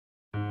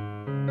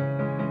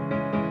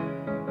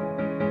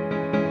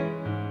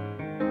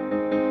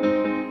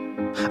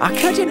Our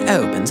curtain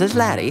opens as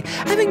Larry,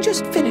 having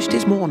just finished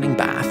his morning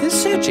bath, is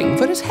searching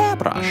for his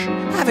hairbrush.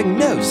 Having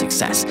no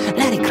success,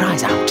 Larry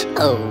cries out,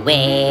 "Oh,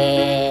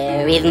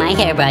 where is my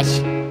hairbrush?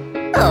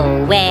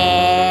 Oh,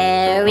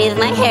 where is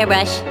my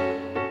hairbrush?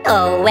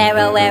 Oh, where,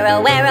 oh, where,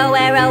 oh, where, oh,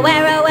 where, oh,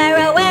 where, oh, where,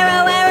 oh, where,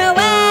 oh, where, oh,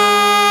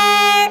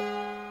 where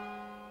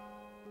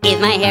is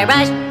my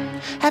hairbrush?"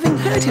 Having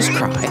heard his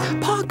cry,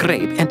 Pa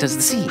Grape enters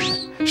the scene.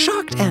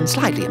 Shocked and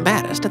slightly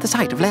embarrassed at the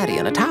sight of Larry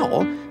in a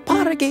towel,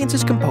 Pa regains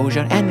his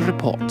composure and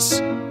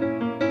reports,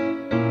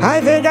 "I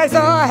think I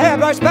saw a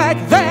hairbrush back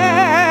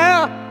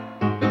there."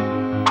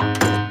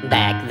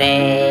 "Back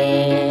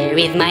there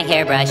is my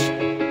hairbrush.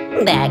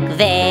 Back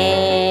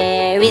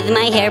there is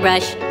my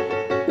hairbrush.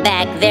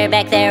 Back there,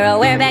 oh,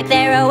 where, back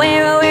there, oh,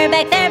 where, oh, where,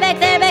 back there, back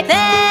there, back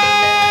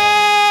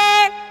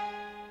there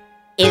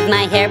is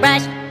my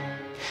hairbrush."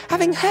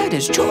 Having heard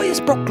his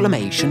joyous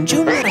proclamation,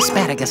 Junior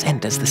Asparagus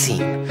enters the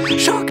scene.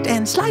 Shocked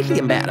and slightly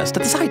embarrassed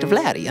at the sight of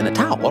Larry in a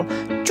towel,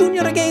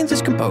 Junior regains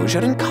his composure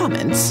and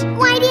comments,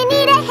 "Why do you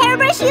need a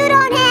hairbrush? You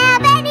don't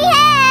have any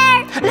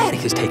hair!" Larry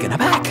is taken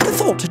aback. The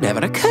thought had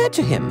never occurred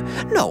to him.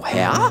 No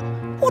hair?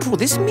 What will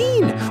this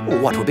mean?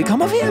 What will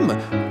become of him?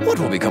 What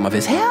will become of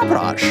his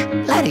hairbrush?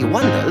 Larry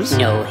wonders.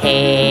 No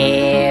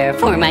hair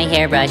for my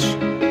hairbrush.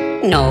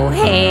 No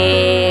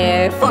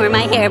hair for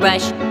my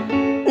hairbrush.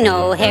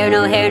 No hair,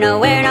 no hair,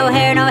 nowhere, no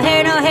hair, no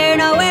hair, no hair,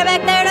 nowhere,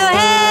 back there, no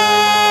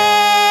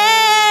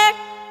hair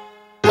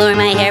for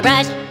my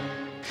hairbrush.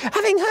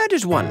 Having heard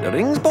his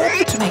wonderings, Bob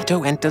the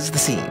Tomato enters the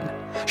scene.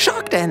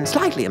 Shocked and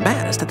slightly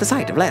embarrassed at the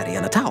sight of Larry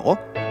in a towel,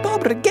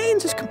 Bob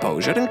regains his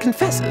composure and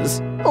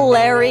confesses,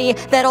 "Larry,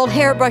 that old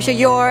hairbrush of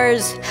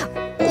yours,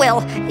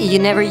 well, you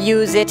never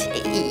use it.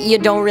 You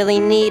don't really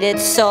need it,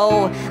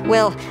 so,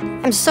 well,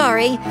 I'm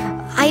sorry.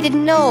 I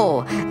didn't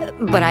know,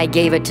 but I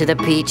gave it to the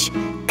Peach,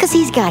 'cause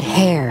he's got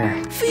hair."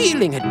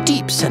 Feeling a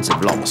deep sense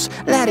of loss,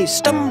 Larry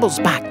stumbles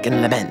back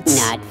and laments,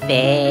 Not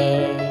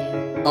fair,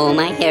 oh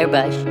my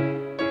hairbrush.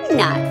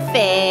 Not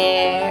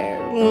fair,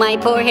 my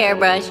poor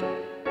hairbrush.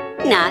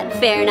 Not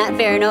fair, no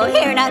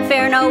hair, not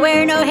fair,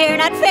 nowhere, no hair,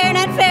 not fair,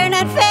 not fair,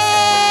 not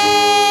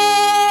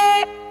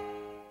fair,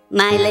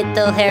 my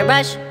little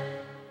hairbrush."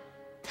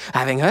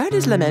 Having heard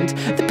his lament,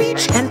 the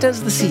Peach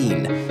enters the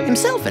scene.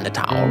 Himself in a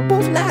towel,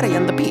 both Larry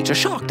and the Peach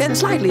are shocked and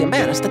slightly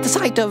embarrassed at the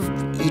sight of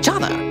each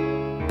other.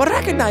 But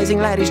recognizing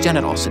Larry's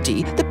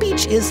generosity, the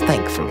Peach is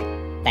thankful.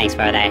 "Thanks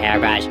for that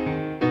hairbrush."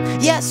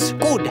 Yes,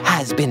 good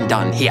has been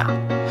done here.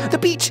 The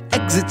Peach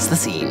exits the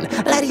scene.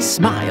 Larry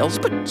smiles,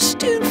 but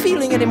still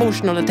feeling an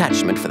emotional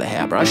attachment for the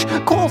hairbrush,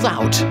 calls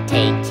out,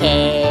 "Take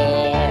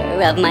care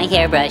of my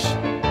hairbrush.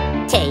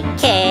 Take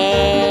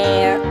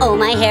care, oh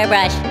my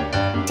hairbrush.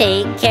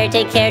 Take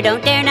care,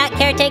 don't dare not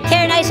care. Take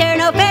care, nice hair,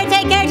 no fair.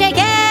 Take care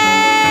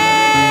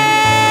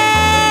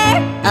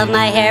of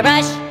my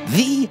hairbrush."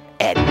 The